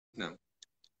No.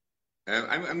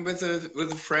 I'm with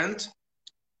a friend,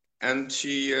 and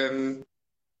she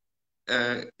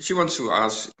wants to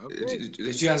ask.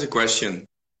 Okay. She has a question.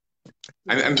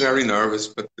 I'm very nervous,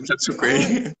 but that's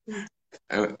okay.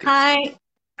 Hi,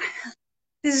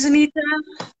 this is Anita.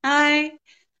 Hi.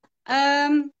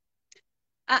 I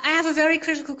have a very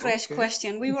critical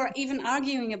question. We were even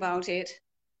arguing about it,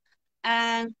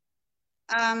 and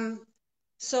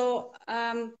so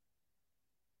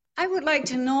I would like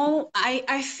to know.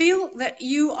 I feel that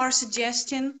you are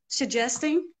suggesting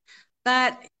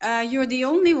that you're the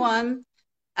only one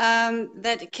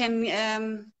that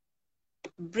can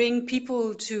bring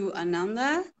people to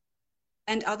Ananda,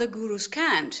 and other gurus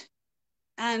can't.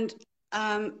 And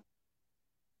I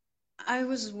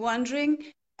was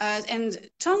wondering, and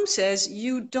Tom says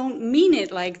you don't mean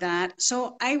it like that.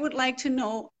 So I would like to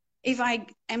know if I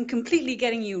am completely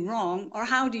getting you wrong, or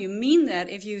how do you mean that?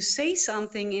 If you say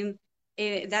something in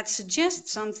that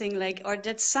suggests something like, or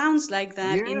that sounds like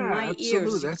that in my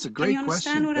ears. That's a Can great you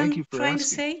understand question. what Thank I'm you for trying asking.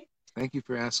 to say? Thank you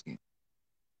for asking.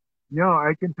 No,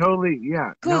 I can totally,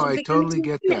 yeah. No, I totally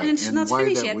get that, and it's and not why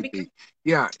finished that yet would because be.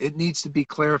 Yeah, it needs to be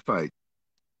clarified.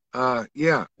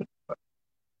 Yeah.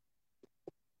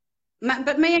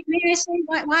 But may I say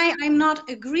why I'm not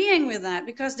agreeing with that?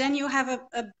 Because then you have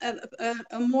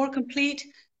a more complete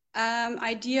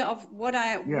idea of what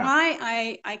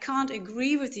why I can't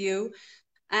agree with you,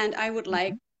 and I would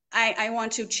like I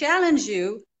want to challenge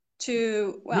you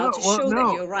to show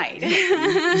that you're right.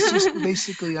 It's just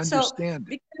basically understand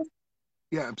it.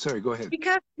 Yeah, I'm sorry. Go ahead.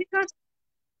 Because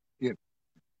yeah.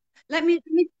 Let me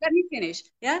finish.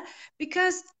 Yeah,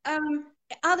 because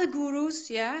other gurus,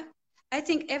 yeah, I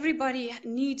think everybody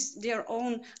needs their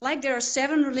own. Like there are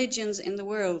 7 religions in the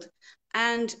world,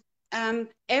 and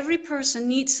every person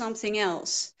needs something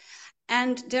else.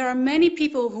 And there are many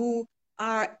people who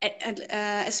are,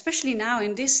 especially now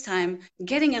in this time,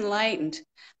 getting enlightened,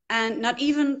 and not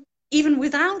even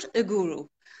without a guru.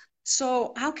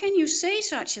 So how can you say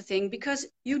such a thing? Because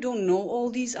you don't know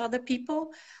all these other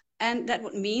people, and that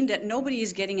would mean that nobody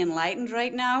is getting enlightened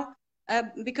right now,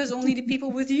 because only the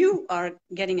people with you are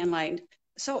getting enlightened.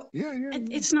 So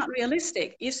it's not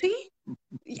realistic. You see,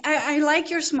 I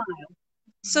like your smile.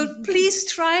 So please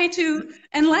try to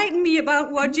enlighten me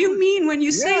about what you mean when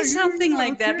you say something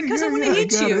like that, because I want to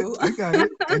hit you. I got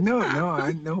it. I know. No,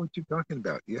 I know what you're talking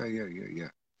about. Yeah.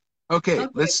 Okay,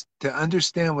 let's to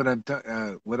understand what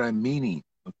I'm meaning.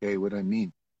 Okay, what I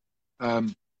mean.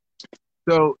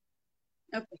 So.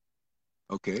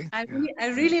 Okay. I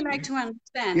really like to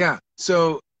understand. Yeah.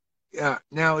 So.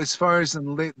 Now, as far as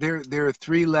there are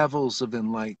 3 levels of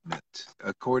enlightenment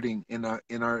according in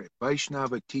our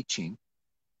Vaishnava teaching.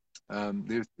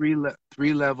 There are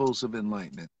 3 levels of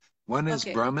enlightenment. One is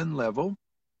Brahman level,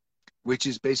 which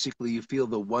is basically you feel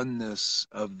the oneness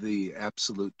of the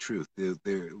absolute truth.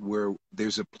 Where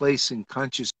there's a place in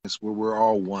consciousness where we're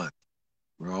all one.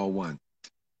 We're all one.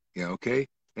 Yeah. Okay.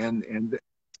 And.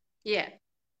 Yeah.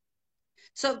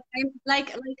 So I'm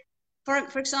like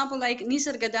for example, like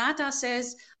Nisargadatta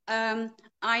says, I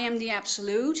am the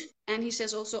absolute, and he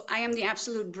says also, I am the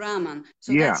absolute Brahman.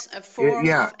 So that's a form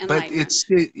of enlightenment.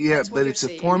 But it's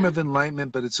a form of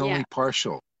enlightenment, but it's only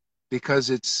partial, because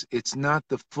it's not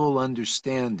the full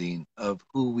understanding of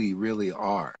who we really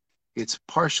are. It's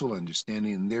partial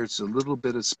understanding, and there's a little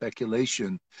bit of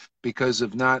speculation because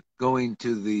of not going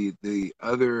to the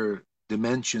other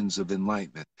dimensions of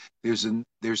enlightenment. There's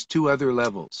 2 other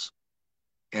levels,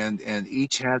 and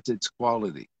each has its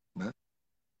quality.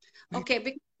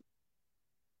 Okay,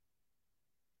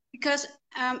 because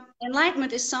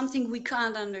enlightenment is something we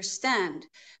can't understand,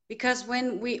 because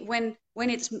when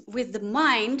it's with the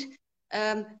mind,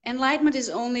 enlightenment is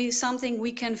only something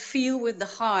we can feel with the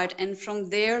heart and from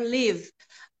there live.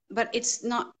 But it's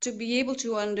not to be able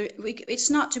to it's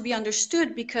not to be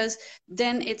understood, because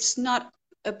then it's not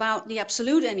about the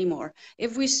absolute anymore.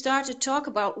 If we start to talk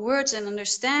about words and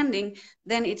understanding,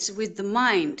 then it's with the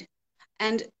mind,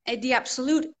 and the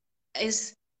absolute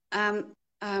is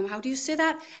how do you say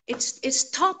that? It's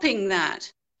topping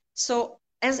that. So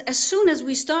as soon as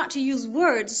we start to use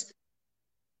words,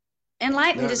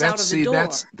 enlightenment is out of the door.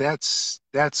 That's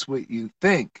what you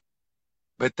think,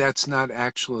 but that's not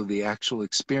actually the actual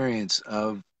experience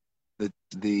of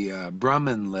the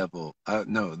Brahman level.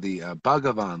 No, the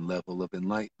Bhagavan level of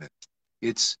enlightenment.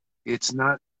 It's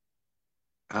not.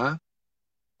 Huh?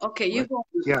 Okay, you go.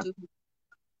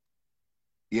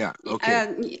 Yeah.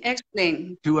 Okay.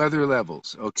 Explain. 2 other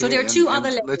levels. Okay. So there are 2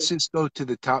 other levels. Let's just go to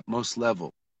the topmost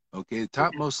level. Okay.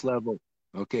 Topmost level.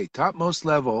 Okay. Topmost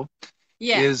level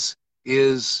is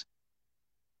the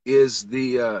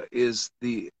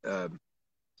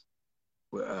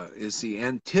is the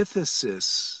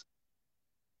antithesis.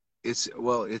 It's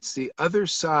the other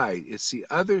side. It's the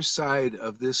other side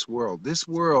of this world. This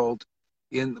world,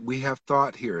 we have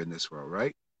thought here in this world,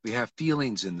 right? We have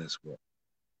feelings in this world.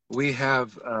 We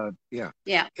have,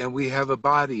 and we have a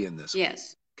body in this world.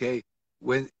 Yes. Okay.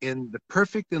 When in the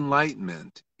perfect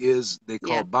enlightenment is, they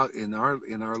call, in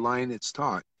our line it's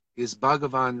taught, is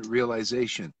Bhagavan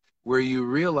realization, where you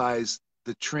realize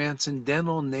the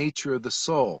transcendental nature of the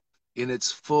soul in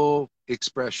its full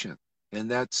expression. And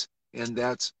that's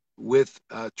with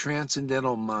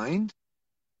transcendental mind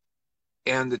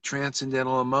and the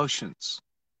transcendental emotions.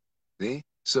 See?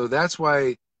 So that's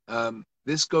why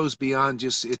this goes beyond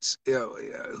just,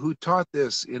 who taught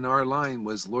this in our line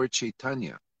was Lord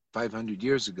Chaitanya 500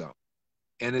 years ago.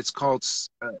 And it's called,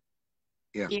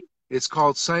 it's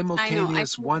called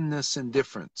simultaneous oneness and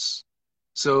difference.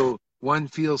 So one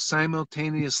feels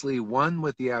simultaneously one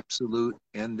with the Absolute,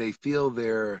 and they feel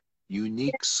their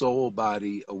unique soul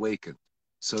body awakened.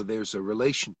 So there's a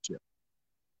relationship.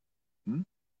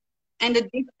 And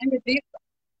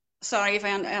sorry if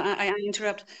I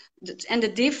interrupt. And the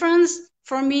difference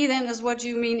for me then is, what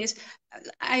you mean is,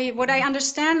 what I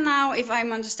understand now, if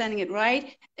I'm understanding it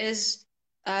right, is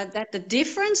that the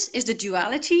difference is the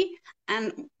duality,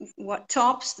 and what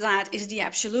tops that is the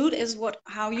Absolute, is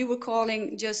how you were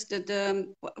calling just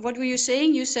what were you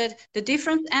saying? You said the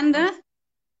difference and the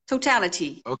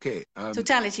totality. Okay.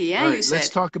 Totality, yeah, right, you said. Let's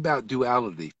talk about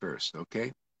duality first,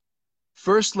 okay?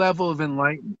 First level of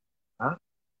enlightenment. Huh?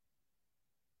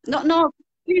 No,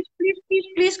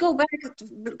 please go back.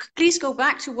 Please go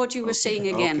back to what you were saying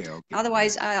again. Okay.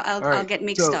 Otherwise, I'll get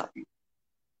mixed up.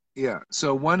 Yeah.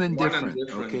 So one and different.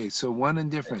 Okay. So one and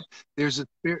different. There's a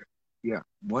spirit. Yeah.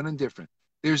 One and different.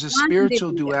 There's a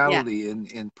spiritual duality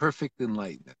in perfect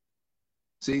enlightenment.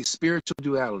 See, spiritual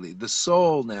duality. The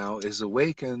soul now is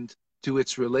awakened to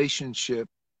its relationship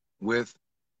with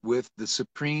the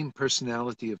supreme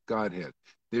personality of Godhead.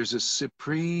 There's a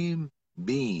supreme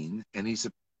being, and he's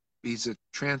a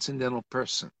transcendental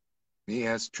person. He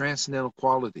has transcendental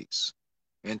qualities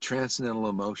and transcendental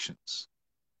emotions.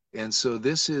 And so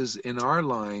this is, in our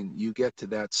line, you get to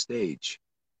that stage.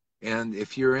 And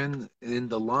if you're in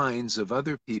the lines of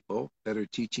other people that are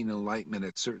teaching enlightenment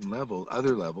at certain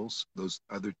other levels, those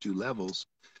other two levels,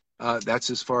 that's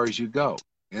as far as you go,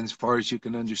 and as far as you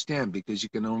can understand, because you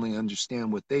can only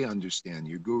understand what they understand,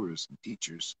 your gurus and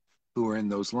teachers who are in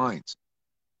those lines.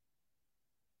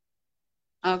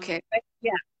 Okay,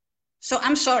 yeah. So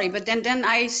I'm sorry, but then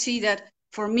I see that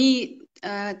for me,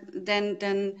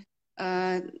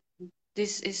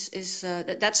 this is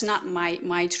that's not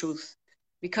my truth,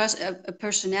 because a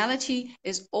personality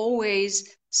is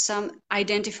always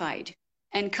identified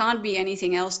and can't be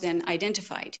anything else than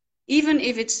identified, even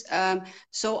if it's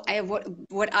so.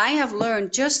 What I have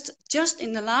learned just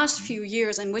in the last few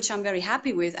years, and which I'm very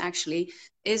happy with actually,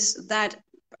 is that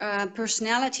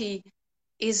personality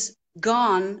is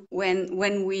gone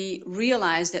when we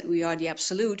realize that we are the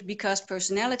Absolute, because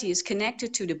personality is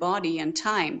connected to the body and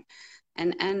time,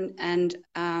 and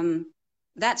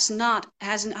that's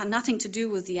has nothing to do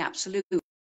with the Absolute.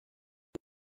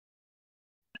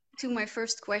 To my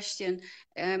first question,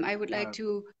 I would like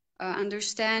to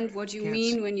understand what you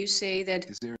mean when you say that.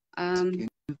 Can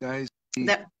you guys see?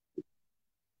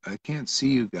 I can't see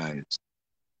you guys.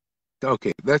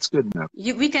 Okay, that's good enough.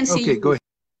 We can see you. Okay, go ahead.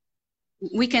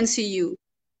 We can see you.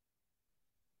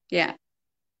 Yeah.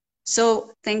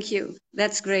 So thank you.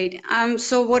 That's great.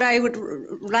 So what I would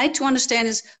like to understand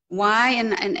is why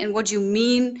and what you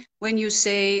mean when you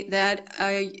say that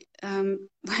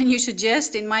when you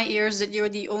suggest in my ears that you're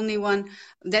the only one,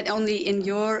 that only in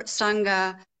your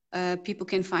Sangha people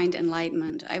can find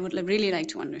enlightenment. I would really like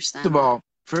to understand.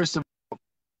 First of all,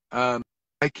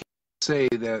 I can't say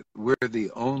that we're the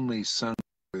only Sangha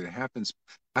that happens.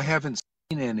 I haven't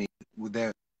seen any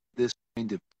that this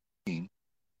kind of thing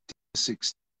to this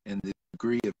extent and the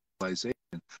degree of realization.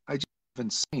 I just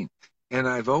haven't seen. And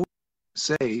I've always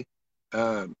say,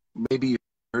 maybe you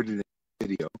heard it in the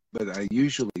video, but I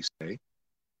usually say,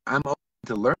 I'm open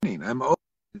to learning. I'm open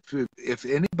to, if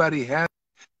anybody has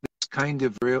this kind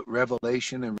of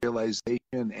revelation and realization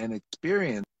and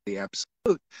experience the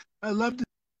Absolute, I loved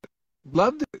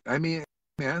it. I mean,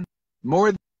 man,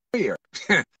 more than prayer.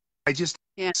 I just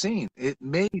haven't seen. It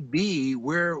may be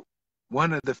we're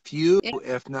one of the few,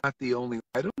 if not the only.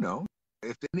 I don't know.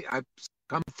 If any, I've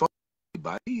come from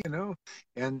anybody,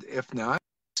 and if not,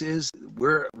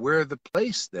 we're the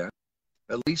place then,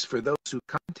 at least for those who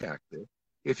contact it.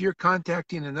 If you're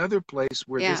contacting another place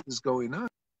where this is going on,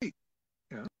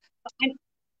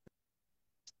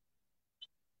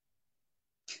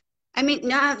 I mean,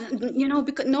 now, you know,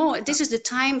 because no, this is the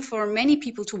time for many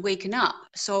people to waken up.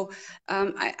 So,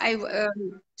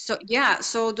 so yeah,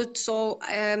 so that, so,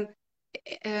 I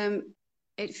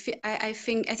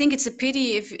think it's a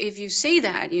pity if you say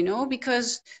that, you know,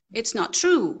 because it's not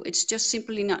true. It's just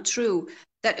simply not true.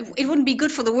 That it wouldn't be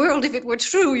good for the world if it were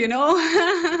true, you know.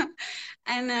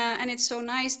 And it's so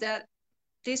nice that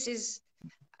this is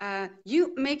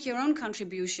you make your own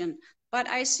contribution. But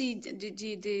I see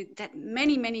that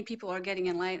many people are getting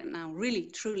enlightened now, really,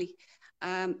 truly,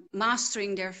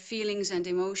 mastering their feelings and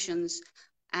emotions.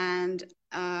 And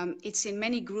it's in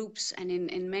many groups and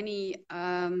in many,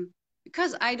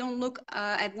 because I don't look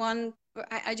at one,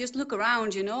 I just look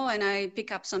around, you know, and I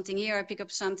pick up something here, I pick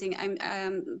up something.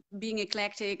 I'm being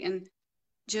eclectic and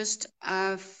just,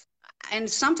 and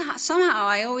somehow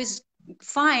I always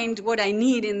find what I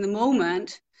need in the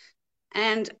moment.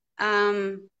 And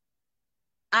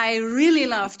I really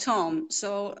love Tom,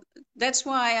 so that's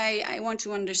why I want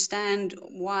to understand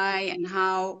why and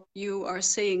how you are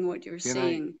saying what you're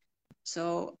saying.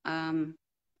 So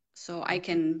so I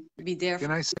can be there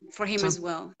for him as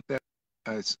well.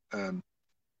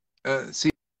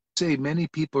 See, many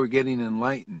people are getting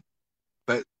enlightened,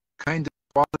 but kind of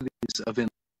qualities of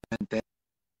enlightenment that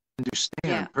I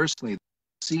understand personally,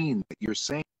 seeing that you're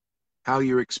saying, how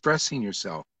you're expressing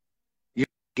yourself.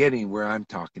 Getting where I'm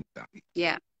talking about.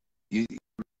 Yeah. You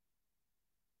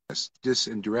just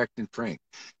and direct and frank.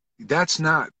 That's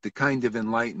not the kind of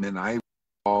enlightenment I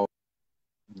call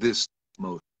this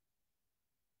mode.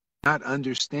 Not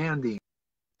understanding.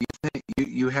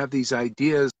 You have these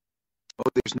ideas. Oh,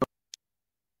 there's no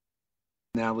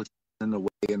personality in the way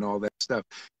and all that stuff.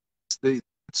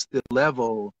 It's the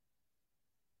level.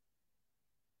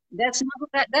 That's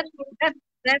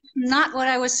not what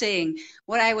I was saying.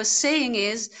 What I was saying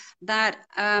is that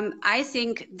I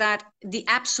think that the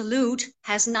absolute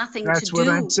has nothing to do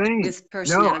with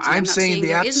personality. No, I'm saying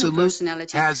the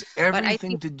absolute has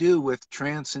everything to do with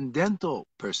transcendental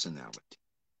personality.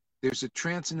 There's a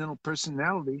transcendental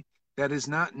personality that is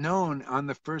not known on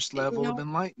the first level of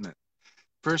enlightenment.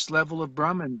 First level of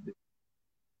Brahman.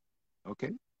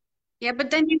 Okay? Yeah, but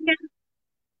then you can...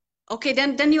 Okay,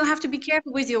 then you have to be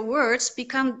careful with your words,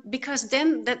 because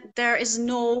then there is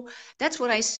no... That's what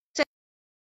I said.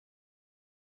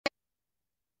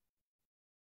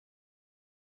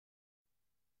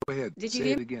 Go ahead. Did you say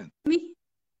hear it again? Me?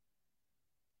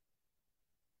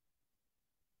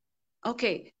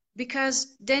 Okay,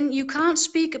 because then you can't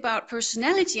speak about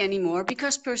personality anymore,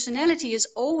 because personality is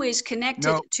always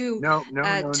connected to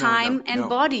time and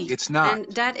body. It's not.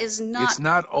 And that is not... It's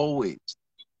not always.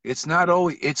 It's not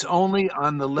always. It's only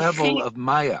on the level of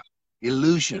Maya,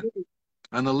 illusion.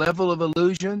 On the level of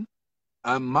illusion,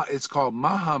 it's called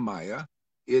Mahamaya.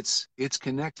 It's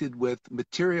connected with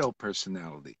material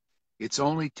personality. It's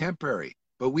only temporary.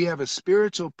 But we have a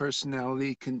spiritual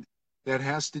personality that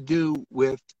has to do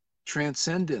with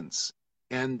transcendence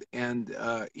and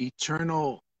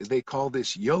eternal. They call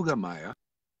this Yoga Maya.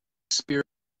 Spirit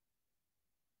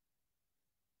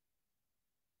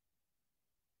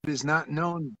is not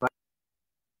known by...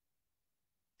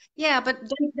 Yeah, but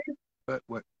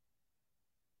what?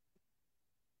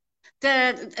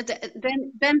 Then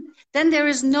there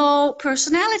is no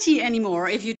personality anymore.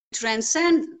 If you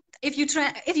transcend, if you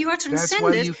are transcended, that's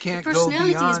why you can't go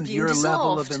beyond your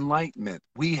level of enlightenment.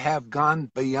 We have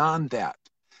gone beyond that.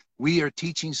 We are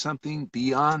teaching something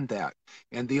beyond that,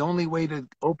 and the only way to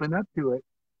open up to it.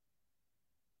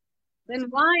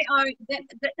 Then why are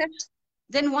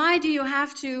then why do you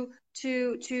have to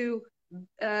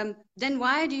then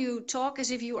why do you talk as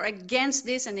if you are against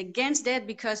this and against that?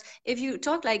 Because if you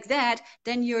talk like that,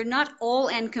 then you're not all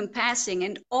encompassing,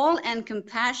 and all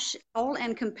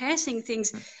encompassing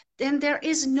things. Then there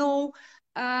is no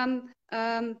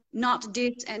not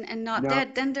this and not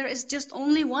that. Then there is just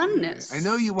only oneness. I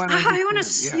know you want to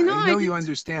understand. I know you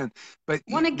understand, but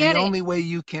the only way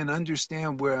you can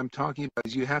understand where I'm talking about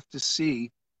is you have to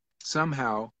see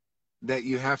somehow that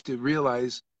you have to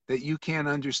realize that you can't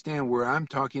understand where I'm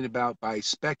talking about by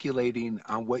speculating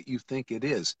on what you think it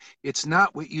is. It's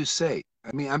not what you say.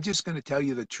 I mean, I'm just going to tell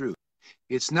you the truth.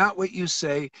 It's not what you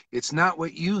say. It's not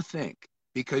what you think,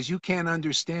 because you can't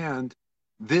understand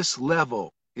this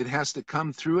level. It has to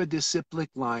come through a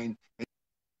disciplic line and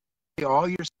all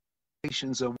your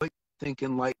speculations of what you think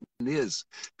enlightenment is,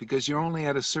 because you're only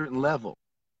at a certain level.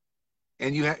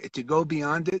 And you have to go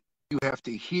beyond it. You have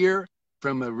to hear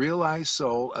from a realized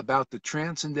soul about the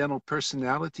transcendental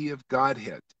personality of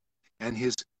Godhead and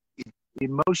his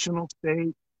emotional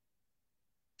state.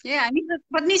 Yeah,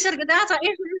 but Nisargadatta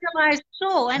is a realized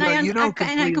soul, and I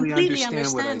completely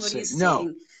understand what he's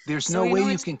saying. There's So, no you way know,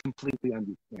 you it's, can completely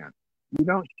understand. You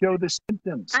don't show the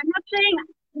symptoms. I'm not saying,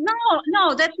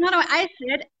 no, that's not what I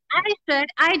said.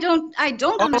 I don't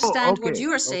Oh, understand what okay,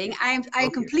 you are okay, saying. I okay,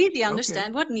 completely okay,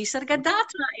 understand what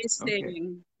Nisargadatta is okay.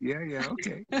 saying. Yeah,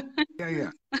 okay.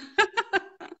 Yeah.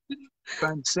 But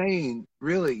I'm saying,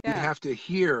 really, you Yeah. have to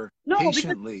hear No, because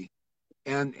patiently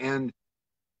and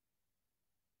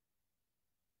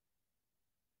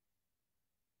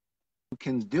you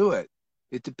can do it.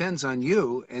 It depends on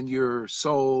you and your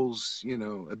soul's,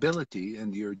 ability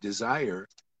and your desire.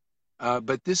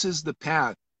 But this is the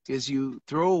path, is you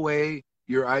throw away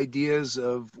your ideas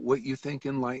of what you think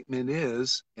enlightenment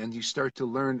is, and you start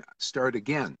to start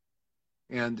again,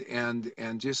 and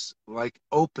just like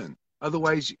open.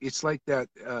 Otherwise, it's like that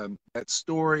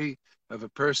story of a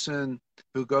person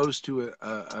who goes to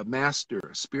a master,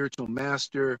 a spiritual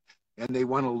master, and they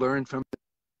want to learn from it.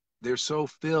 They're so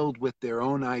filled with their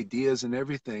own ideas and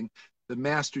everything. The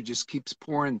master just keeps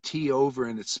pouring tea over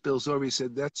and it spills over. He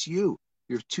said, "That's you.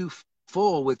 You're too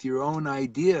full with your own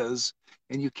ideas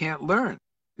and you can't learn."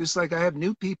 Just like I have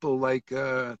new people like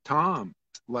Tom,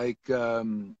 like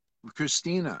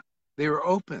Christina. They were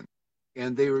open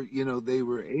and they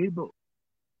were able.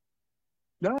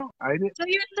 No, I didn't. so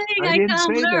you're saying I I didn't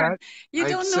can't say learn. that. You I'm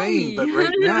don't know saying, me. but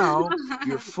right now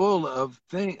you're full of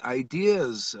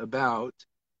ideas about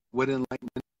what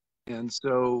enlightenment is. And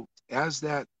so as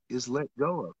that is let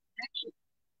go of.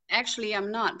 Actually,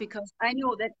 I'm not, because I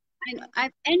know that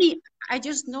I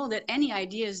just know that any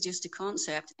idea is just a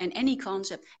concept, and any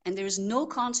concept, and there's no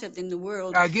concept in the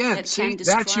world Again, that see, can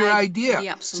that's your describe idea. the See,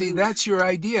 absolute. that's your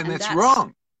idea, and And that's that's,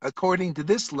 wrong according to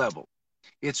this level.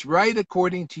 It's right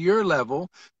according to your level,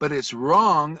 but it's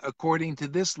wrong according to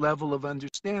this level of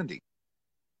understanding.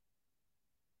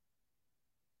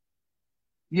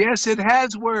 Yes, it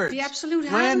has words. the absolute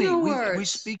has Plenty. no We're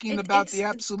words. speaking about It's the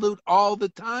absolute all the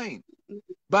time.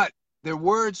 But their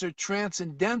words are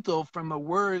transcendental from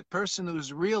a person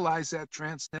who's realized that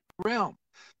transcendental realm.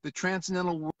 The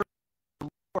transcendental word of the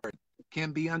Lord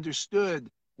can be understood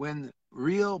when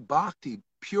real bhakti,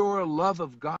 pure love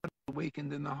of God, is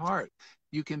awakened in the heart.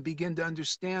 You can begin to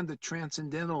understand the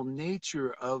transcendental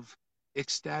nature of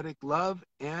ecstatic love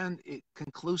and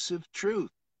conclusive truth.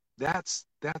 That's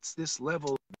this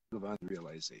level of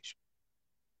unrealization.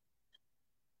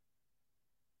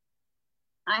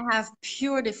 I have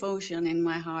pure devotion in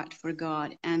my heart for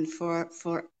God and for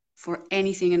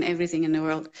anything and everything in the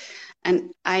world.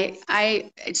 And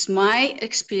it's my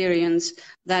experience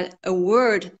that a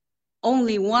word,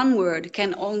 only one word,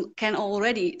 can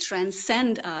already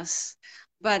transcend us.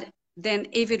 But then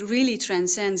if it really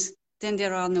transcends, then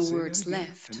there are no words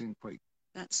left. I didn't quite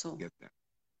That's all. get that.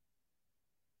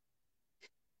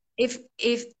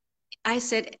 If I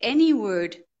said any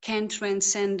word can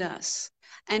transcend us,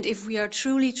 and if we are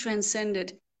truly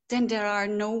transcended, then there are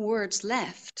no words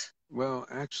left. Well,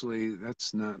 actually,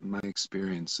 that's not my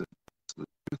experience of absolute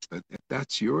truth, but if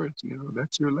that's yours,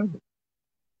 that's your level.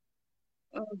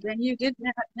 Oh, then you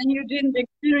didn't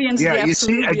experience Yeah, the you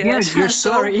see, absolute again, yet. you're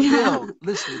so Sorry. filled.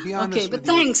 Listen, to be honest Okay, but with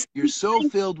you, thanks. you're so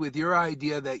filled with your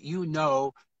idea that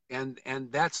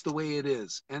and that's the way it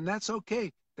is. And that's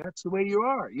okay. That's the way you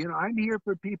are. I'm here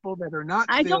for people that are not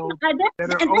I don't. filled, I, that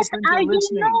are that's, open to I don't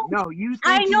listening. know. No, you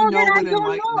I think know you know that what I don't know.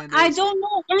 enlightenment I is. don't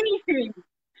know anything.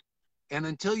 And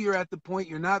until you're at the point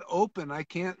you're not open, I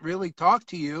can't really talk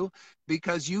to you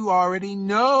because you already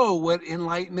know what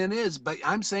enlightenment is. But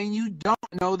I'm saying you don't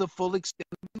know the full extent.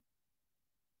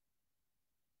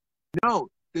 No,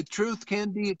 the truth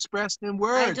can be expressed in I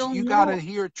words. don't You know. got to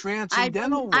hear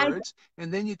transcendental I words,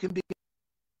 and then you can be.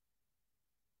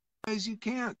 As you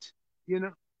can't,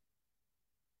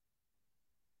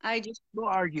 I just We'll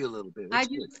argue a little bit. It's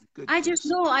good. I just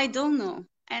know I don't know.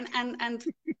 And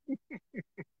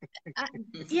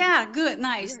yeah, good,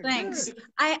 nice, Yeah, thanks. good.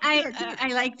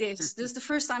 I like this. This is the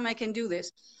first time I can do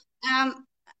this.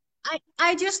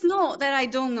 I just know that I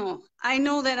don't know. I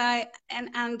know that and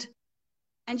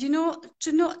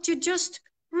to just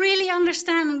really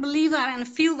understand and believe that and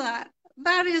feel that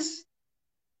is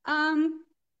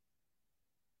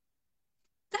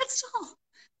that's all.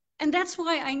 And that's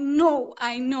why I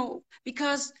know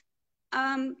because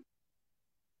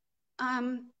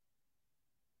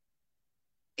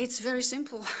it's very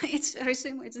simple. It's very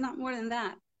simple. It's not more than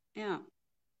that. Yeah.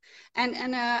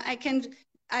 And I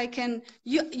can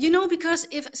because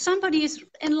if somebody is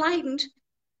enlightened,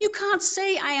 you can't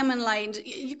say I am enlightened.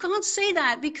 You can't say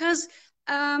that because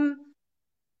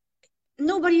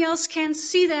nobody else can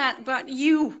see that but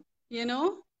you.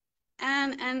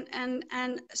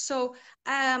 And so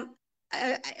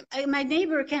my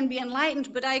neighbor can be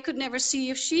enlightened, but I could never see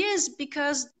if she is,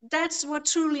 because that's what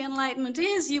truly enlightenment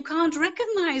is. You can't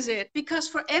recognize it, because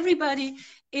for everybody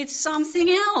it's something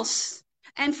else,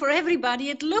 and for everybody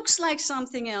it looks like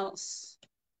something else,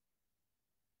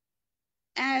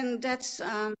 and that's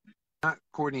not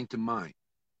according to mine.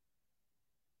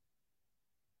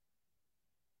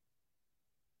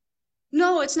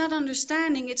 No, it's not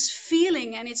understanding. It's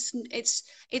feeling, and it's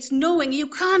knowing. You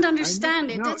can't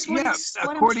understand it. No, That's what yeah,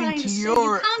 what I'm according trying to to say.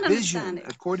 your You can't vision, understand it.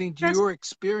 according to your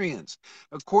experience.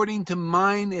 According to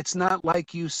mine, it's not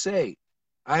like you say.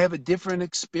 I have a different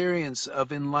experience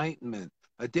of enlightenment,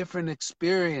 a different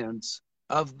experience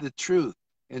of the truth.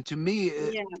 And to me,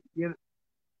 Yeah.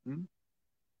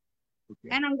 Okay.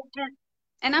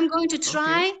 And I'm going to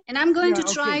try, Okay. and I'm going to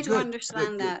Yeah, try okay, to good,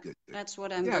 understand good, that. good. That's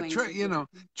what I'm Yeah, going try, to you do. know,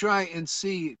 try and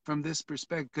see from this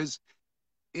perspective, because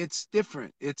it's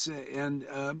different. It's and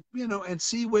you know, and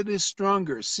see what is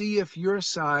stronger. See if your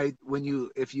side,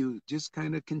 if you just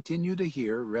kind of continue to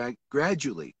hear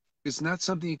gradually. It's not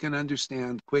something you can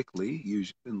understand quickly.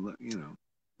 Usually, you know,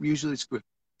 usually it's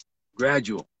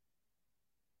gradual.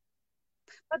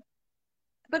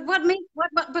 But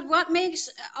what makes,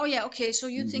 oh yeah, okay, so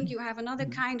you think you have another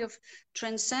kind of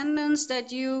transcendence that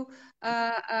you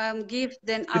give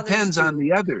than others Depends do, on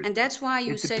the others. and that's why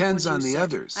you It said depends what you on the said.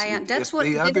 others. That's If what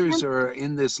the others are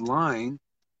in this line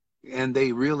and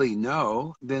they really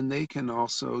know, then they can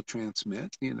also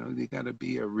transmit. You know, you got to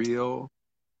be a real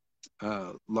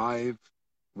live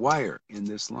wire in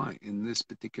this line, in this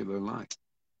particular line.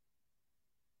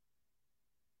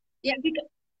 Yeah, because,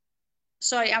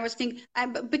 sorry, I was thinking,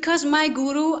 because my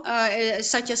guru is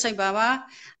Satya Sai Baba,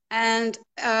 and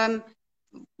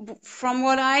from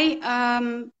what I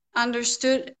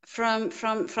understood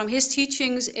from his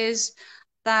teachings is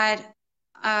that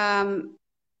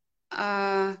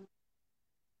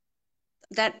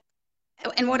that,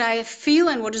 and what I feel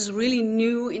and what is really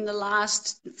new in the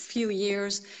last few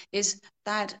years is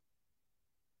that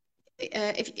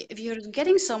if you're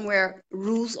getting somewhere,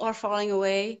 rules are falling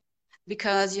away,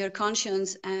 because your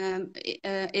conscience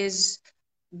is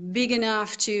big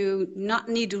enough to not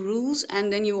need the rules,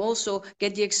 and then you also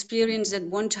get the experience that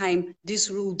one time this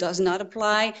rule does not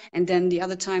apply, and then the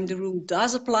other time the rule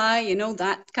does apply, you know,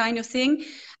 that kind of thing.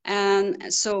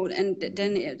 And so,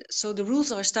 so the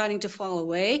rules are starting to fall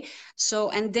away. So,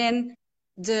 and then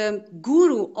the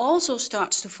guru also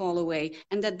starts to fall away,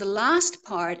 and that the last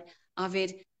part of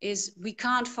it is we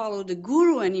can't follow the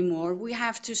guru anymore. We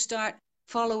have to start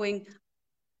following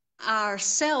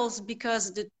ourselves,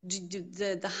 because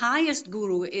the highest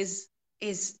guru is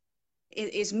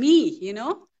me, you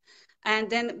know. And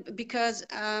then because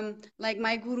like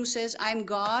my guru says, I'm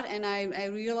God, and I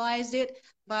realized it,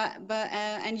 but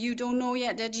and you don't know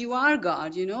yet that you are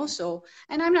God, you know. So,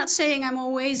 and I'm not saying I'm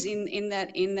always in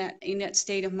that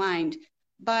state of mind,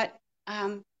 but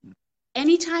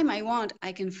anytime I want,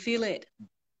 I can feel it.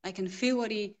 I can feel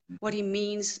what he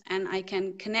means, and I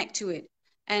can connect to it.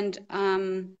 And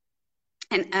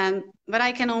but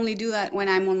I can only do that when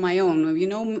I'm on my own. You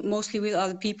know, mostly with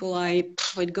other people,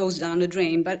 it goes down the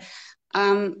drain. But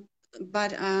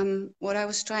what I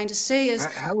was trying to say is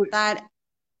that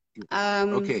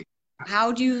okay.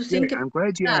 how do you think I'm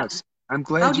glad you about asked. I'm that?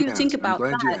 How glad do you you think asked. I'm about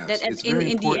glad you that? asked. That It's a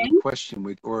very in the important end,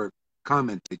 question or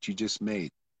comment that you just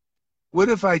made. What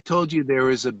if I told you there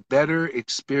is a better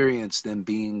experience than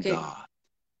being okay. God?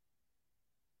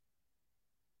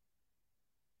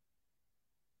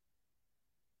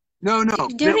 No.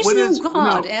 There is no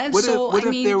God. What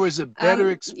if there was a better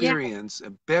yeah. experience,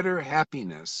 a better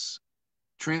happiness,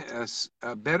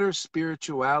 a better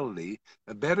spirituality,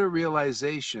 a better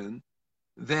realization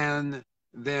than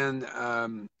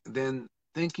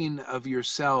thinking of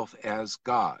yourself as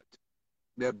God?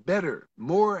 The better,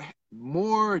 more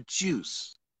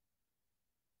juice.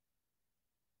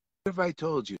 What if I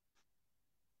told you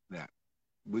that?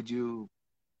 Would you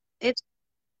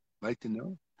like to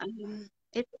know?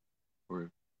 Or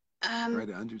try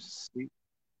to understand?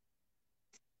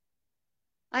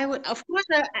 I would, of course.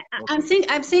 I'm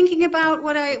Okay. thinking about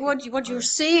what you're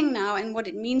saying now, and what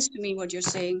it means to me. What you're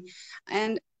saying,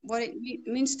 and what it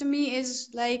means to me is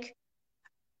like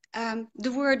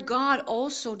the word God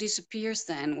also disappears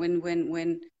then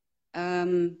when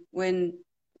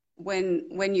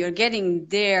you're getting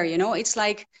there. You know, it's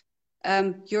like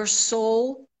your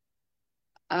soul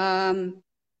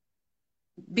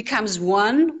becomes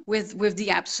one with the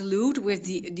absolute, with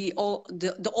the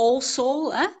all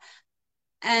soul,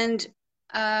 and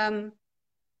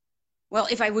well,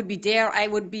 if I would be there, I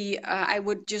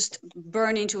would just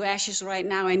burn into ashes right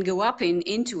now and go up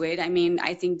into it. I mean,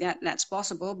 I think that's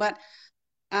possible, but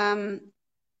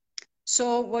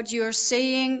So what you're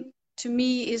saying to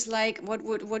me is like, what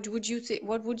would you think?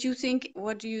 What would you think?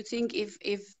 What do you think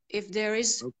if there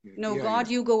is no God?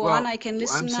 You go on. I can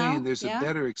listen I'm now. saying there's a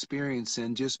better experience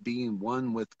than just being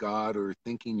one with God or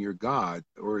thinking you're God,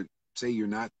 or say you're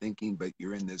not thinking, but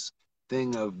you're in this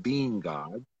thing of being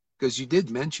God. Because you did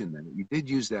mention that. You did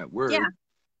use that word. Yeah.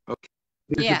 Okay.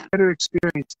 There's a better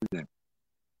experience than that.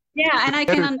 Yeah, and I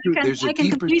can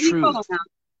completely follow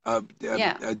now.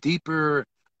 A deeper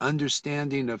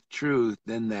understanding of truth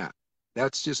than that.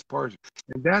 That's just part,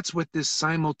 and that's what this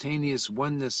simultaneous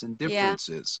oneness and difference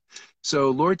is. So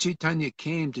Lord Chaitanya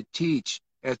came to teach.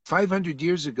 At 500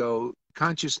 years ago,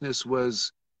 consciousness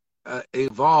was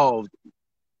evolved.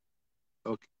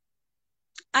 Okay,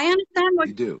 I understand what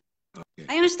you do. Okay,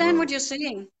 I understand what you're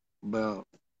saying. Well,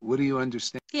 what do you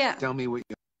understand? Yeah. Tell me what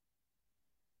you.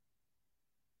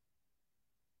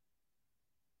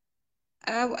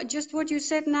 Just what you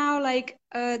said now, like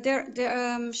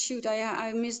shoot,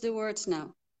 I missed the words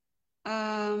now.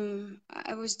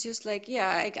 I was just like,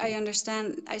 yeah, I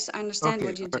understand. I understand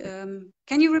what you.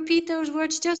 Can you repeat those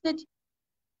words? Just that.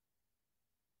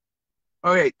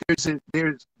 All right, there's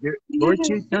Lord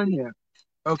Chaitanya.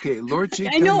 Okay, Lord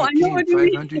Chaitanya came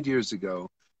 500 years ago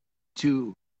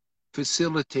to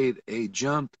facilitate a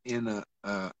jump in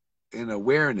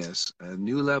awareness, a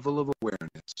new level of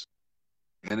awareness,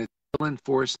 and it's still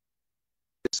enforced.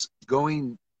 It's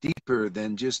going deeper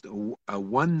than just a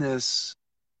oneness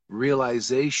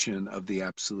realization of the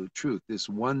absolute truth. This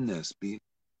oneness,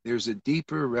 there's a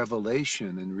deeper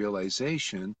revelation and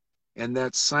realization, and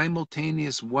that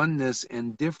simultaneous oneness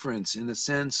and difference, in the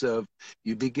sense of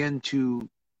you begin to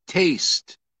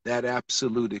taste that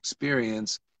absolute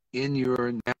experience in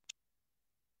your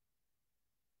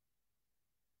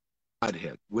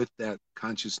Godhead with that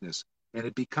consciousness, and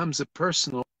it becomes a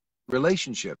personal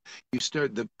relationship. You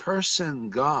start, the person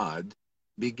God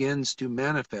begins to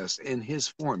manifest in his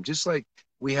form, just like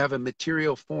we have a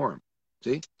material form,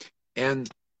 see? And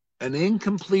an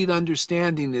incomplete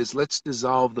understanding is, let's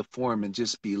dissolve the form and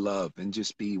just be love and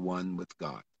just be one with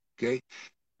God, okay?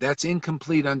 That's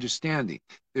incomplete understanding.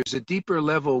 There's a deeper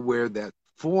level where that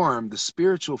form, the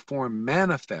spiritual form,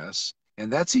 manifests,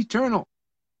 and that's eternal,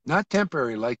 not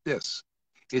temporary like this.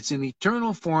 It's an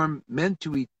eternal form meant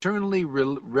to eternally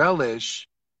relish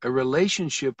a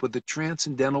relationship with the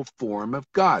transcendental form of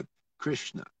God,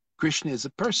 Krishna. Krishna is a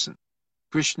person.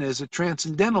 Krishna is a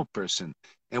transcendental person.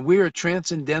 And we are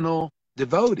transcendental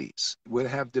devotees. We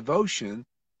have devotion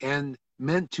and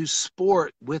meant to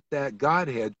sport with that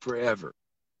Godhead forever.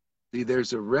 See,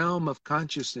 there's a realm of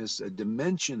consciousness, a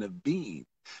dimension of being,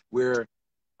 where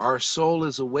our soul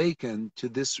is awakened to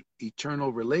this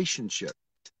eternal relationship.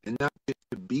 And not just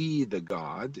to be the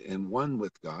God and one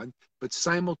with God, but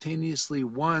simultaneously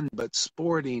one, but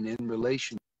sporting in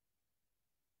relation.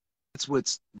 That's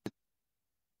what's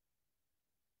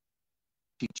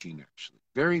teaching, actually.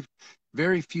 Very,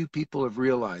 very few people have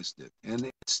realized it. And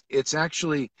it's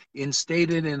actually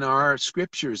instated in our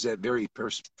scriptures that very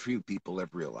few people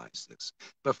have realized this.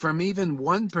 But from even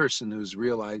one person who's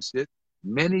realized it,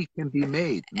 many can be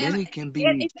made. Many can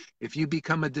be, if you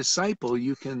become a disciple,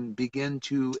 you can begin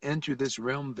to enter this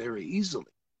realm very easily.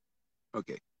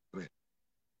 Okay, go ahead.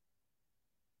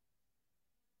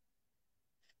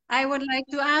 I would like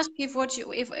to ask if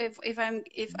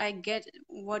I get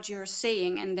what you're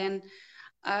saying, and then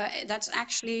that's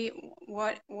actually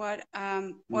what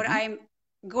I'm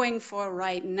going for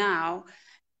right now,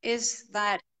 is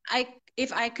that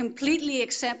if I completely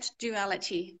accept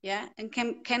duality, yeah, and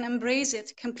can embrace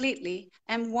it completely,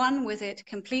 and one with it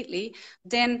completely,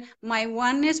 then my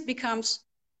oneness becomes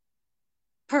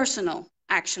personal,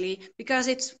 actually, because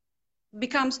it's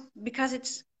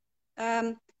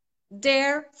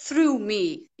there through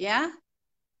me, yeah.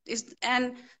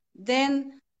 And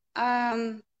then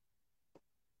I'm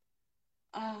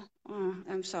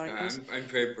sorry. I'm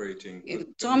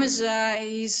vibrating. Tom is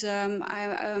he's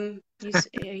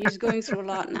going through a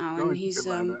lot now, and he's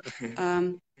I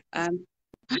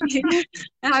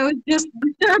was just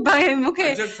disturbed by him.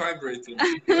 Okay. I'm just vibrating.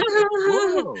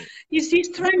 He's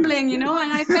trembling, you know,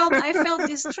 and I felt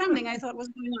this trembling. I thought, what's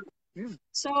going on? Yeah.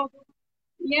 So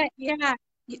yeah.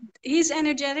 He's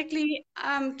energetically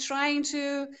trying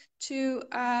to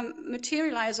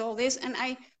materialize all this, and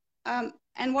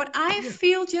and what I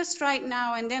feel just right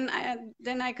now, and then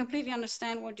I completely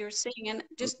understand what you're saying, and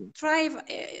just try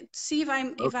see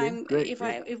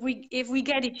if we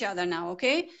get each other now,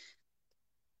 okay?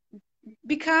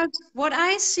 Because what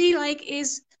I see like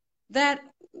is that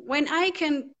when I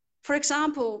can, for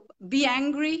example, be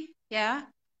angry, yeah,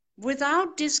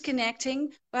 without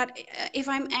disconnecting, but if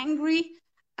I'm angry,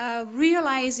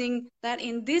 realizing that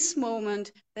in this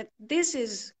moment, that this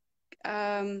is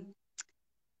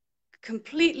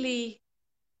completely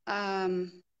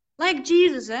like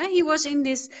Jesus. He was in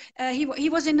this. He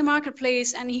was in the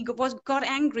marketplace and he got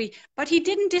angry, but he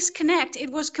didn't disconnect. It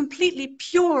was completely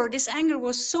pure. This anger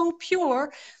was so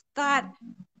pure that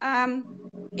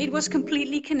it was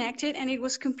completely connected, and it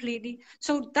was completely.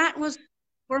 So that was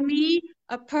for me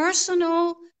a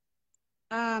personal.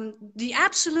 The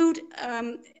absolute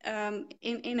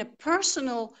in a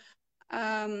personal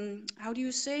how do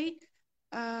you say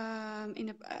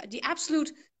the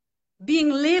absolute being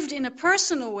lived in a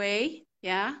personal way,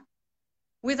 yeah,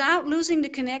 without losing the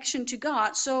connection to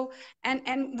God. So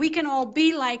and we can all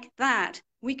be like that.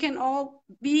 We can all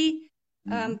be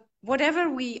whatever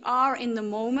we are in the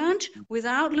moment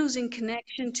without losing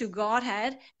connection to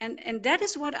Godhead. And that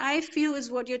is what I feel is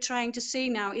what you're trying to say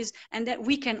now, is, and that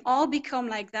we can all become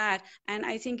like that. And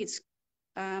I think it's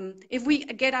if we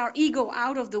get our ego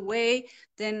out of the way,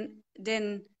 then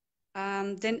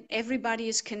everybody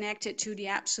is connected to the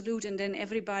absolute, and then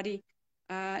everybody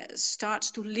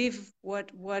starts to live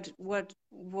what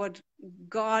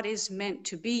God is meant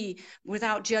to be,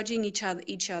 without judging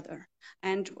each other.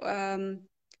 And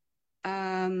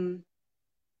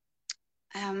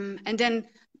then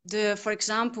for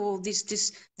example,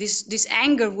 this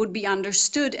anger would be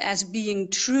understood as being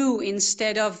true,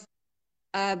 instead of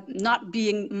not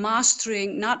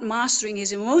mastering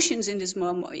his emotions in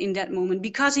that moment,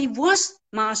 because he was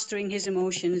mastering his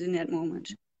emotions in that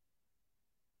moment.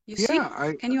 You see?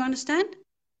 Can you understand?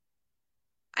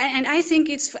 And I think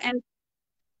it's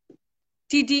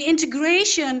the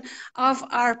integration of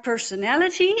our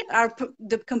personality,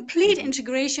 the complete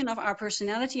integration of our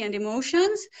personality and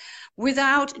emotions,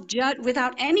 without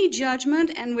any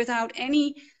judgment and without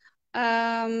any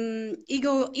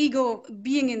ego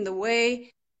being in the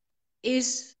way,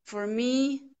 is for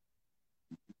me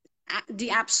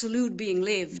the absolute being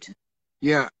lived.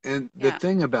 Yeah, and the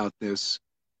thing about this,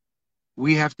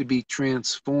 we have to be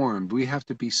transformed. We have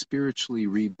to be spiritually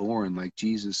reborn, like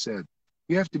Jesus said.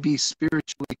 You have to be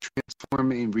spiritually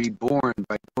transformed and reborn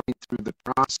by going through the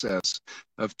process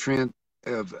of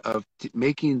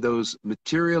making those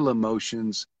material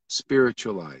emotions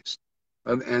spiritualized.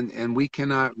 And we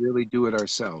cannot really do it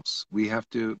ourselves. We have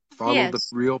to follow the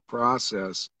real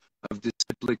process of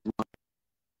disciplic life.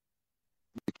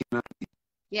 We cannot be.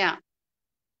 Yeah.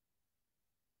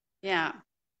 Yeah.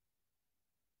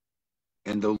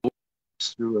 And the Lord is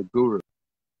through a guru.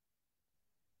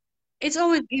 It's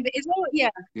always given. It's always,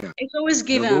 It's always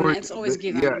given. Lord, it's always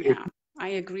given. Yeah. I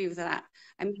agree with that.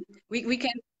 I mean, we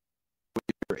can.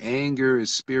 Your anger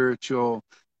is spiritual,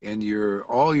 and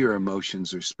all your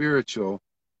emotions are spiritual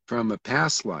from a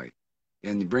past life.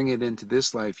 And you bring it into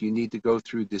this life, you need to go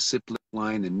through disciplic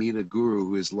line and meet a guru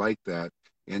who is like that,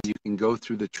 and you can go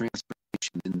through the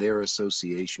transformation in their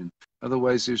association.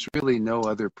 Otherwise, there's really no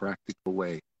other practical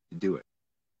way to do it.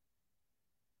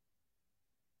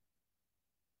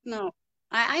 No,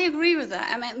 I agree with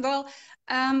that. I mean, well,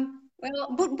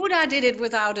 Buddha did it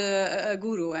without a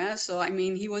guru, so I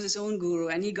mean, he was his own guru,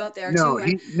 and he got there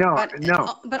too. But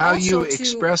how also you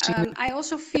expressing it, I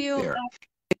also feel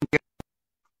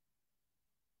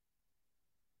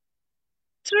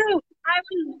true.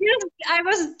 I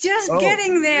was just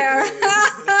getting there.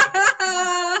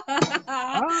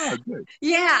 Good.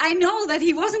 Yeah, I know that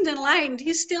he wasn't enlightened.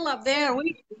 He's still up there.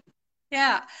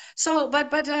 Yeah. So,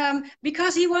 but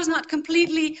because he was not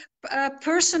completely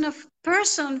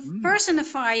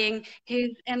personifying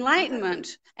his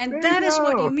enlightenment, and that is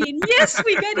what you mean. Yes,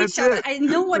 we get each other. I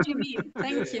know what you mean.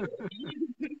 Thank you.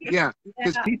 Yeah.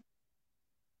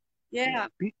 Yeah.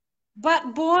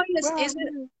 But boy,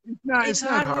 it's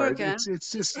not hard work. It's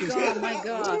just. Oh my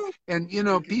God. And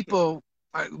people,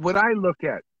 what I look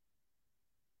at.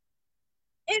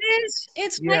 It is.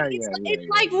 It's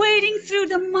like wading through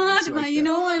the mud, like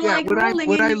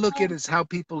what I look at is how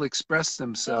people express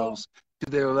themselves to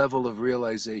their level of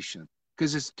realization.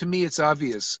 Because to me, it's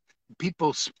obvious.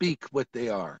 People speak what they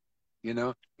are,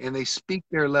 and they speak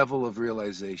their level of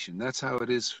realization. That's how it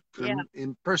is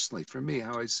personally for me,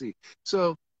 how I see.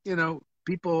 So,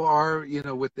 people are,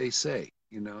 what they say,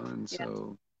 and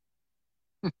so.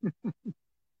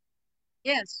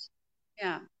 Yes.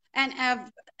 Yeah. And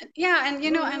and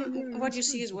what you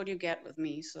see is what you get with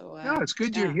me. So no, it's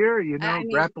good you're here,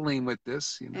 grappling with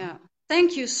this, Yeah.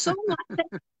 Thank you so much.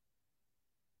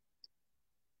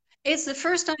 It's the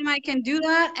first time I can do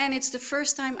that, and it's the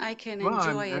first time I can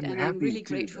enjoy it, and I'm really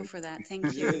grateful for that.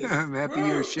 Thank you. I'm happy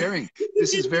you're sharing.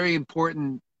 This is very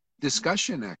important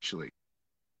discussion, actually,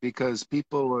 because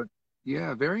people are,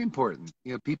 very important.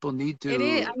 People need to. It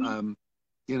is.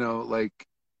 you know, like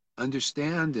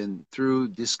understand and through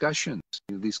discussions,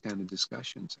 these kind of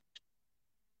discussions.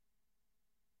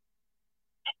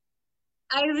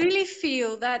 I really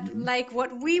feel that like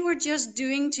what we were just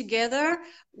doing together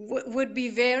would be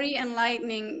very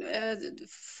enlightening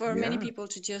for many people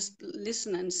to just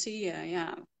listen and see.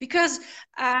 Yeah, because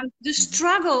the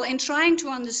struggle in trying to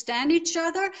understand each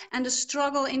other and the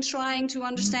struggle in trying to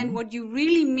understand what you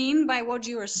really mean by what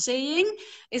you are saying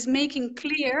is making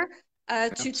clear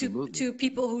to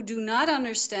people who do not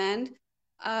understand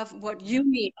of what you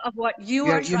mean, of what you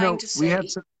are trying to say. We have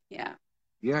some, yeah,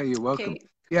 you're welcome. Okay.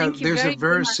 Yeah, Thank you there's very, a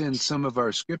verse in some of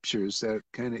our scriptures that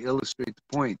kind of illustrate the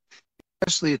point,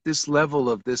 especially at this level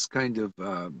of this kind of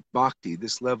bhakti,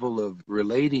 this level of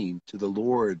relating to the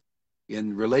Lord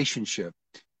in relationship.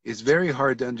 It's very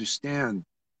hard to understand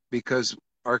because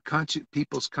our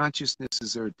people's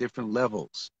consciousnesses are at different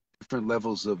levels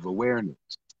of awareness.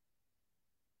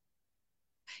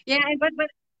 Yeah, but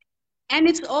and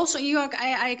it's also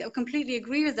I completely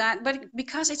agree with that, but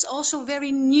because it's also very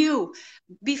new.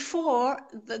 Before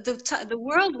the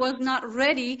world was not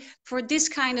ready for this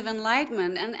kind of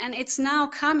enlightenment, and it's now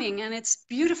coming, and it's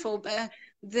beautiful.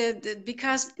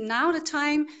 Because now the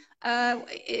time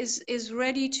is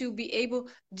ready to be able.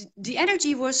 The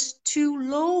energy was too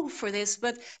low for this,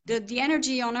 but the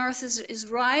energy on Earth is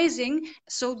rising.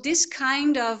 So this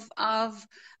kind of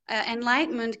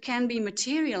enlightenment can be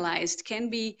materialized, can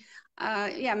be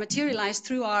materialized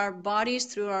through our bodies,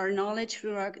 through our knowledge,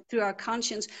 through our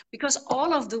conscience, because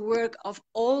all of the work of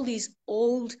all these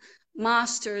old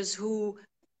masters who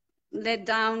let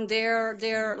down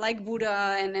their like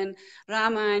Buddha and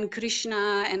Rama and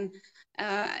Krishna and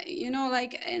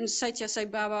like and Satya Sai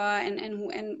Baba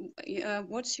and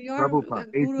what's your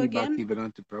guru again?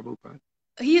 Bhaktivedanta Prabhupada.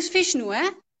 He is Vishnu, eh?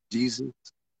 Jesus.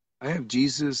 I have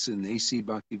Jesus and A.C.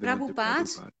 Bhaktivedanta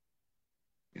Prabhupada.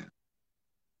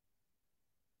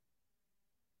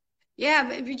 Yeah,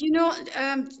 but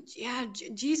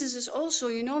Jesus is also,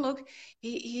 look,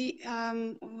 he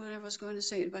what I was going to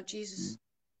say about Jesus,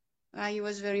 he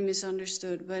was very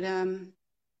misunderstood, but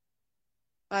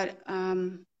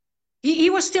he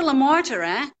was still a martyr,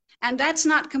 eh? And that's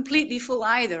not completely full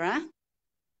either, eh?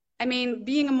 I mean,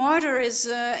 being a martyr is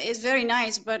very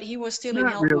nice, but he was still in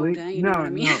hell mode, eh? You know what I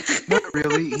mean? No, not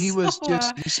really. He was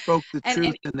just, he spoke the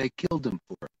truth and they killed him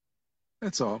for it.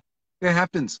 That's all. It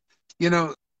happens.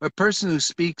 A person who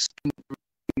speaks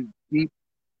deep.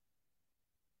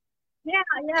 Yeah,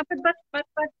 but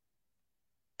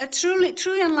a truly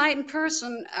enlightened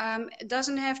person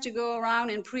doesn't have to go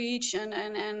around and preach and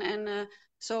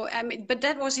so I mean, but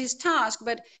that was his task.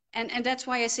 But and that's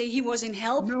why I say he was in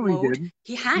help mode.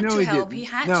 He had to help. He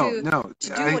had to do what he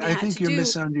had to do. I think you're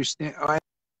misunderstanding.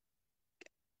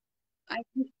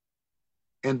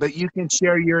 But you can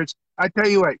share yours. I tell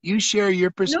you what, you share your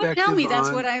perspective tell me,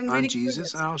 that's what I'm on really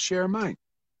Jesus, and I'll share mine.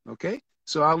 Okay,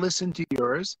 so I'll listen to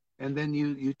yours, and then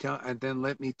you tell, and then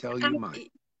let me tell you mine.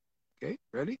 Okay,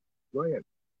 ready? Go ahead.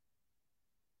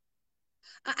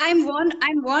 I'm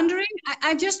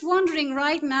just wondering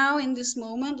right now in this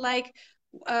moment, like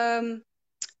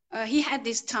he had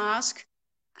this task,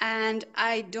 and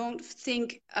I don't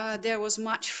think there was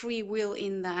much free will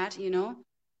in that,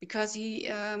 because he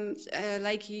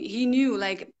he knew,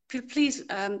 like, please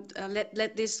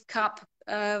let this cup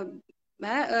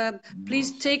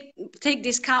please take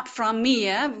this cup from me,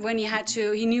 when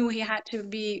he knew he had to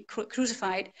be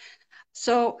crucified.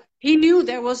 So he knew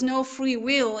there was no free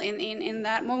will in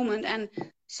that moment, and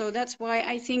so that's why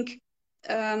I think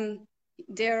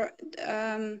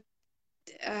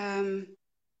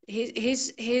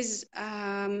his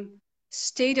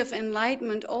state of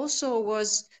enlightenment also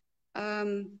was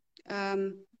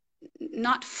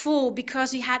not full,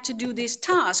 because he had to do this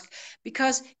task.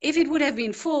 Because if it would have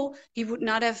been full, he would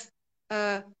not have.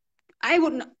 I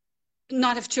would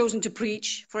not have chosen to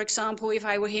preach, for example, if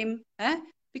I were him.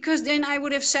 Because then I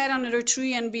would have sat under a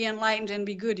tree and be enlightened and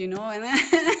be good, And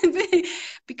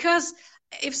because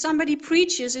if somebody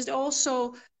preaches, it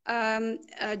also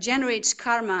generates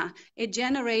karma. It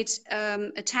generates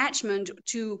attachment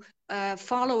to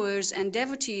followers and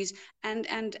devotees, and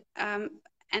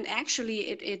actually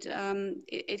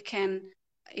it can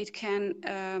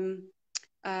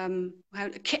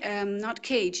not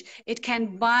cage. It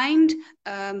can bind.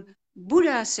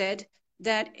 Buddha said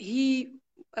that he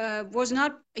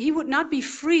would not be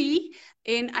free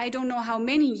in I don't know how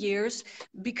many years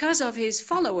because of his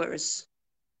followers.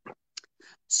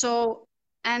 So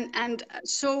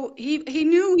so he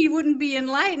knew he wouldn't be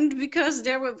enlightened because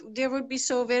there would be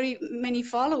so very many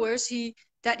followers. He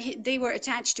they were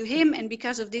attached to him, and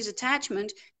because of this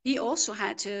attachment, he also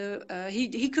had to.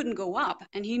 He couldn't go up,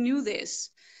 and he knew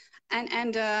this,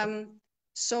 and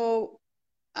so.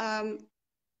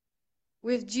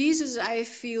 With Jesus, I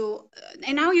feel,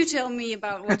 and now you tell me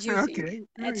about what you think. Okay.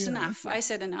 Oh, It's yeah, enough. okay. I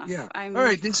said enough. Yeah. I'm... All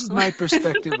right. This is my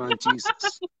perspective on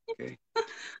Jesus. Okay.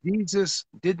 Jesus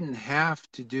didn't have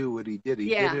to do what he did. He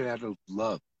did it out of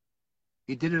love.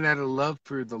 He did it out of love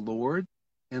for the Lord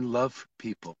and love for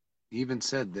people. He even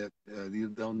said that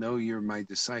they'll know you're my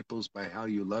disciples by how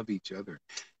you love each other.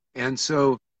 And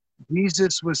so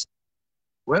Jesus was.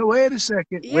 Well, wait a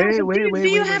second. Yeah, Wait.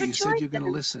 you have a You choice said you're going to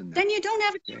then? listen now. Then you don't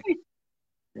have a Okay. choice.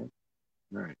 Okay.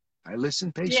 All right. I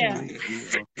listen patiently.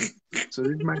 Okay. So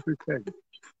this is my perspective.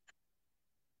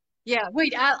 Yeah,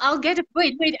 wait, I'll get a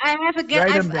wait. I have a get.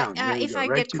 Write them down. There you If go. I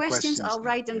Write get your questions, I'll down.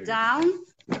 write them There down,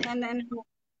 yeah. and then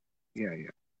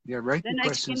Write the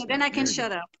questions down. I can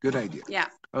shut up. Good idea. Yeah.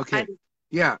 Okay.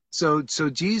 Yeah. So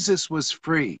Jesus was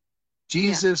free.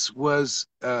 Jesus was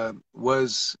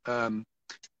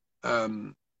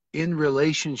in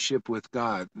relationship with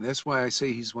God. And that's why I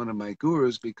say he's one of my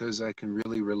gurus, because I can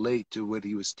really relate to what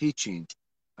he was teaching.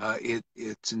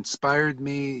 It's inspired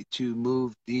me to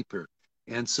move deeper.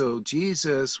 And so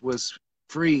Jesus was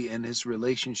free in his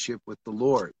relationship with the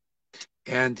Lord,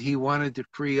 and he wanted to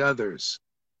free others.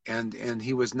 And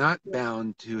he was not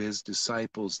bound to his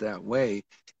disciples that way.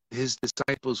 His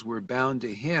disciples were bound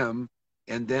to him,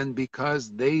 and then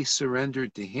because they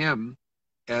surrendered to him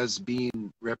as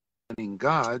being representing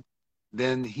God,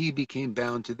 then he became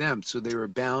bound to them. So they were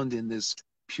bound in this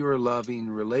pure loving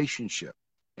relationship.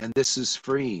 And this is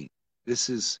freeing. This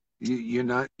is you're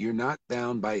not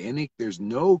bound by any. There's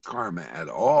no karma at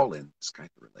all in this kind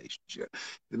of relationship. As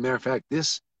a matter of fact,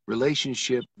 this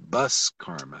relationship busts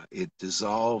karma. It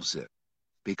dissolves it.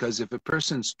 Because if a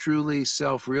person's truly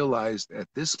self-realized at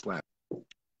this platform,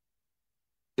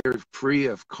 they're free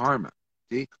of karma.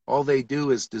 See? All they do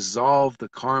is dissolve the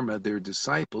karma of their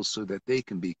disciples so that they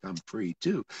can become free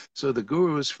too. So the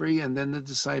guru is free, and then the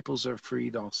disciples are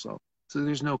freed also. So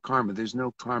there's no karma. There's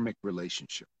no karmic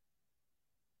relationship.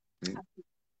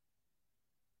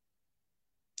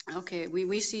 Okay,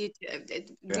 we see it.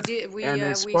 And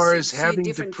as far as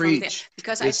having to preach,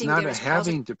 because it's not a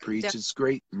having to preach. It's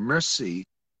great mercy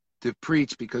to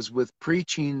preach, because with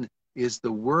preaching is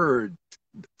the word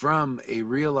from a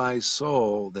realized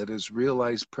soul that has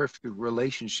realized perfect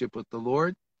relationship with the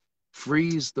Lord,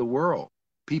 frees the world.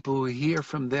 People who hear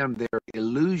from them, their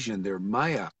illusion, their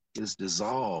maya is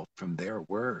dissolved from their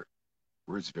word.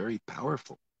 Word's very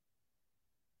powerful.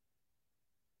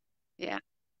 Yeah.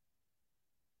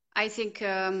 I think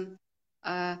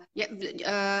I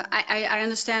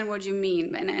understand what you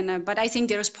mean, but I think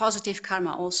there is positive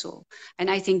karma also,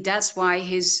 and I think that's why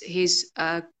his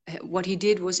what he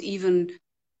did was even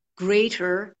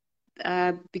greater,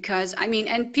 because I mean,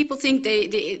 and people think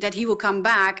that he will come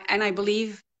back, and I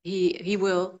believe he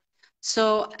will.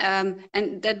 So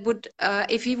and that would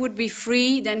if he would be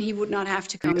free, then he would not have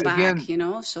to come back, you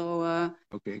know. So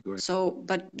okay, go ahead. So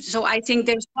I think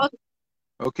there's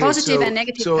okay, positive and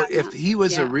negative so karma. if he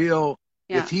was a real,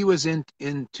 if he was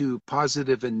into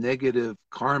positive and negative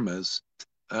karmas,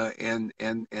 and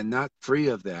not free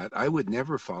of that, I would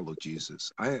never follow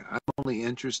Jesus. I'm only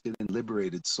interested in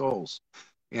liberated souls,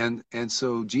 and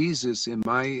so Jesus, in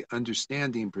my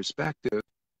understanding perspective,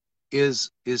 is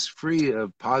free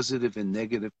of positive and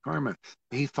negative karma.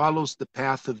 He follows the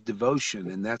path of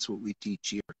devotion, and that's what we teach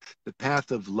here: the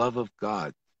path of love of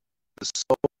God, the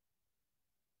soul.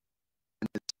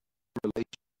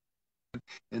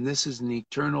 And this is an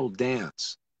eternal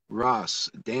dance,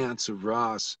 dance of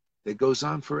Ras, that goes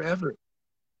on forever.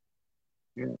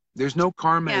 Yeah. There's no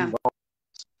karma involved.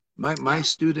 My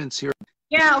students here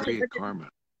are free of karma.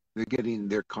 They're getting,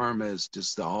 their karma is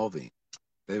dissolving.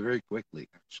 They're very quickly,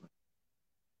 actually.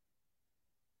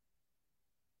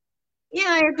 Yeah,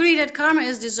 I agree that karma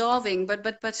is dissolving, but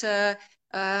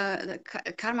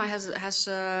karma has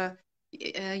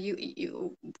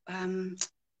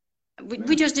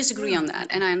we just disagree on that,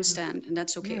 and I understand, and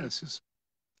that's okay.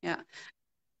 Yeah.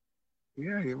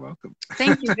 Yeah, you're welcome.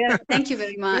 Thank you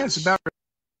very much. Yeah, it's about,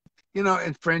 you know,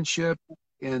 and friendship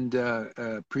and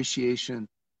appreciation.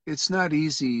 It's not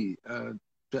easy to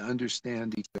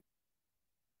understand each other.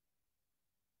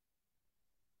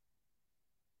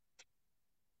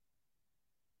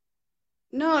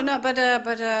 No, but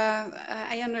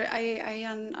I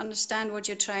understand what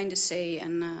you're trying to say,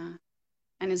 and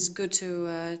it's good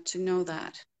to know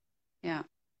that. Yeah.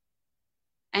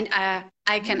 And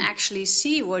I can actually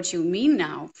see what you mean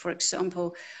now. For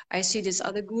example, I see this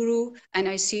other guru, and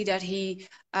I see that he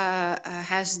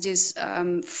has this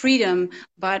freedom,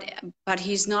 but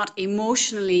he's not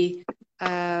emotionally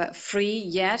free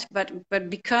yet. But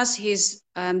because his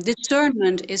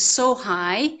discernment is so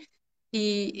high,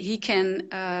 he can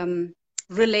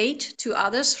relate to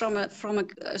others from a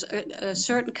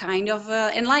certain kind of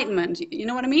enlightenment. You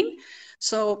know what I mean?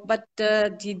 So, but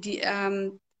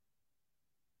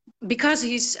because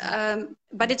he's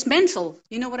but it's mental,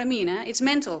 you know what I mean, eh? It's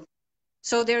mental.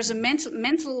 So there's a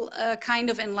mental kind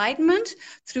of enlightenment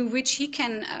through which he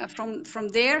can from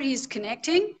there he's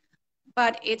connecting,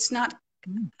 but it's not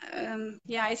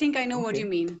yeah, I think I know what you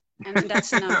mean, and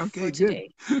that's enough Okay, for today.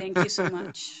 Thank you so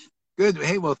much. Good.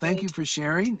 Hey, well, thank Great. you for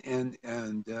sharing and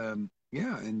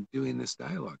yeah, and doing this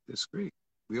dialogue. That's great.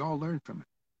 We all learn from it.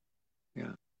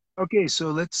 Yeah. Okay, so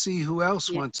let's see who else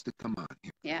Yeah. wants to come on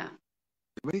here. Yeah.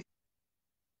 Wait.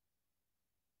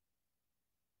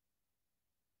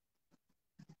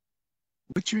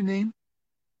 What's your name?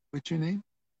 What's your name?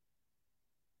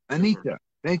 Anita.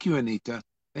 Thank you, Anita.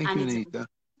 Thank you, Anita.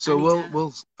 So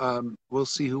Anita. we'll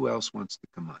see who else wants to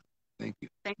come on. Thank you.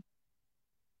 Thank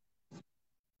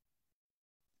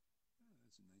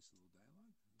That's a nice little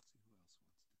dialogue. Let's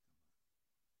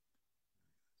see who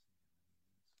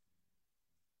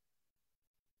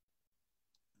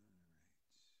else wants to come on. All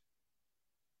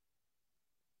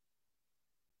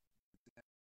right.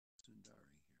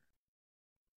 Sundari here.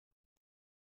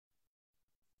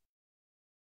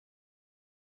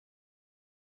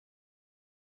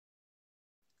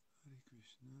 Hare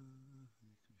Krishna,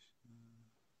 Hare Krishna.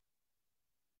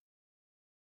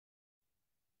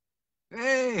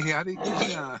 Hey, Hare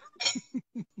Krishna.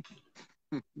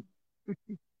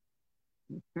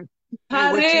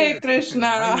 Hare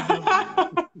Krishna.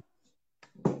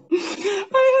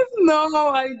 I have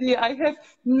no idea. I have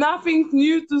nothing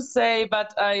new to say,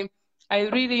 but I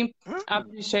really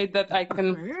appreciate that I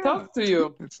can talk to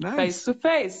you face to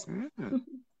face.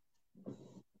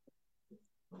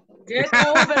 Get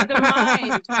over the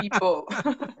mind, people.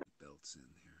 Belts in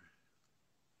here.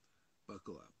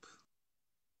 Buckle up.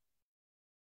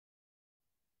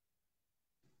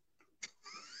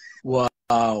 Wow.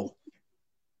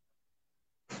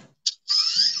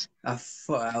 I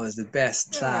thought I was the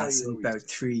best class in about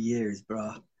 3 years,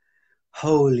 bro.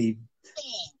 Holy.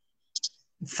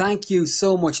 Thank you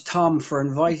so much, Tom, for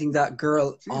inviting that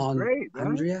girl on. Great,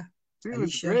 Andrea? It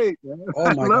was great, man.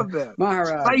 Oh my love God. that.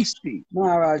 Maharaj. Feisty.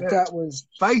 Maharaj, Yeah. that was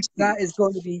feisty. That is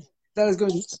going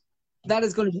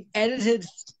to be edited,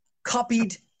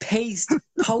 copied, pasted,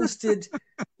 posted,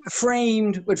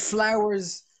 framed with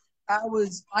flowers. I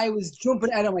was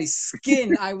jumping out of my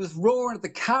skin. I was roaring at the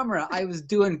camera. I was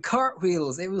doing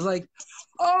cartwheels. It was like,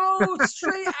 oh,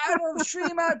 straight out of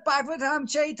Srimad Bhagavatam,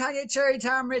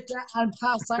 Caitanya-caritāmṛta, and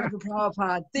pastime for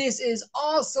Prabhupada. This is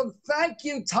awesome. Thank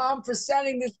you, Tom, for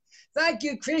sending this. Thank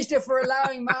you, Krishna, for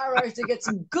allowing Maharaj to get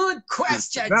some good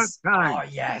questions. Oh,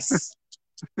 yes.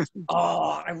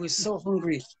 Oh, I was so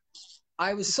hungry.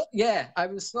 I was so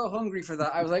hungry for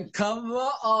that. I was like, come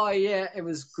on. Oh, yeah, it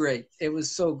was great. It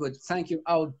was so good. Thank you.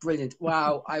 Oh, brilliant.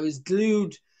 Wow. I was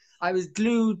glued to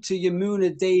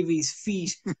Yamuna Devi's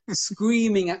feet,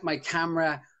 screaming at my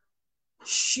camera.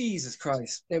 Jesus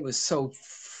Christ. It was so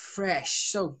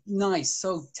fresh, so nice,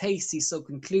 so tasty, so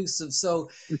conclusive. So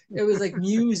it was like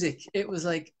music. It was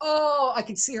like, oh, I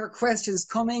could see her questions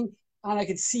coming, and I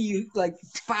could see you like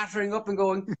battering up and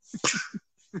going,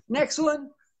 next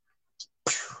one.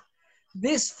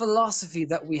 This philosophy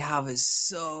that we have is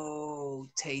so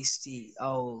tasty.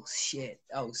 Oh shit.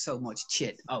 Oh, so much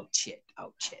chit. Oh shit.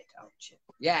 Oh shit. Oh shit.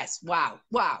 Yes. Wow.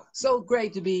 Wow. So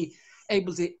great to be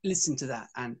able to listen to that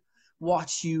and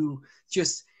watch you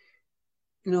just,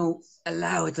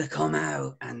 allow it to come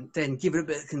out and then give it a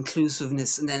bit of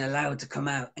conclusiveness and then allow it to come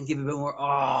out and give it a bit more.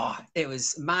 Oh, it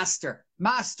was master.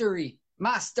 Hare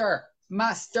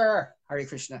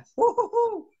Krishna.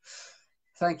 Woo-hoo-hoo.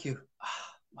 Thank you.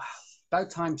 Wow. About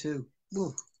time too.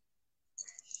 I'm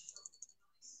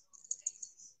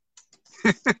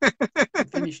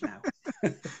finished now.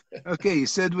 Okay, you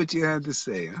said what you had to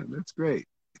say. Huh? That's great.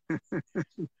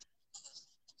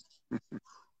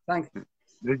 Thank you.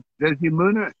 Does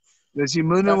Yamuna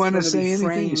want to say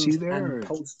anything? Is she there? And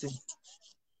posted.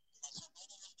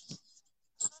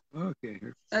 Okay.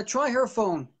 Try her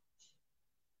phone.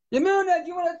 Yamuna, do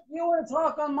you want to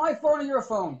talk on my phone or your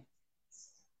phone?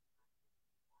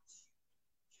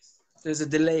 There's a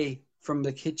delay from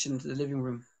the kitchen to the living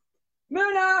room.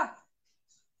 Muna!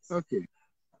 Okay.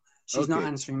 She's not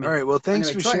answering me. All right. Well, thanks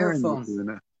for try sharing, her phone.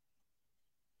 Muna.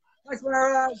 Thanks,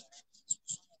 Maharaj.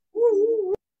 Woo-hoo.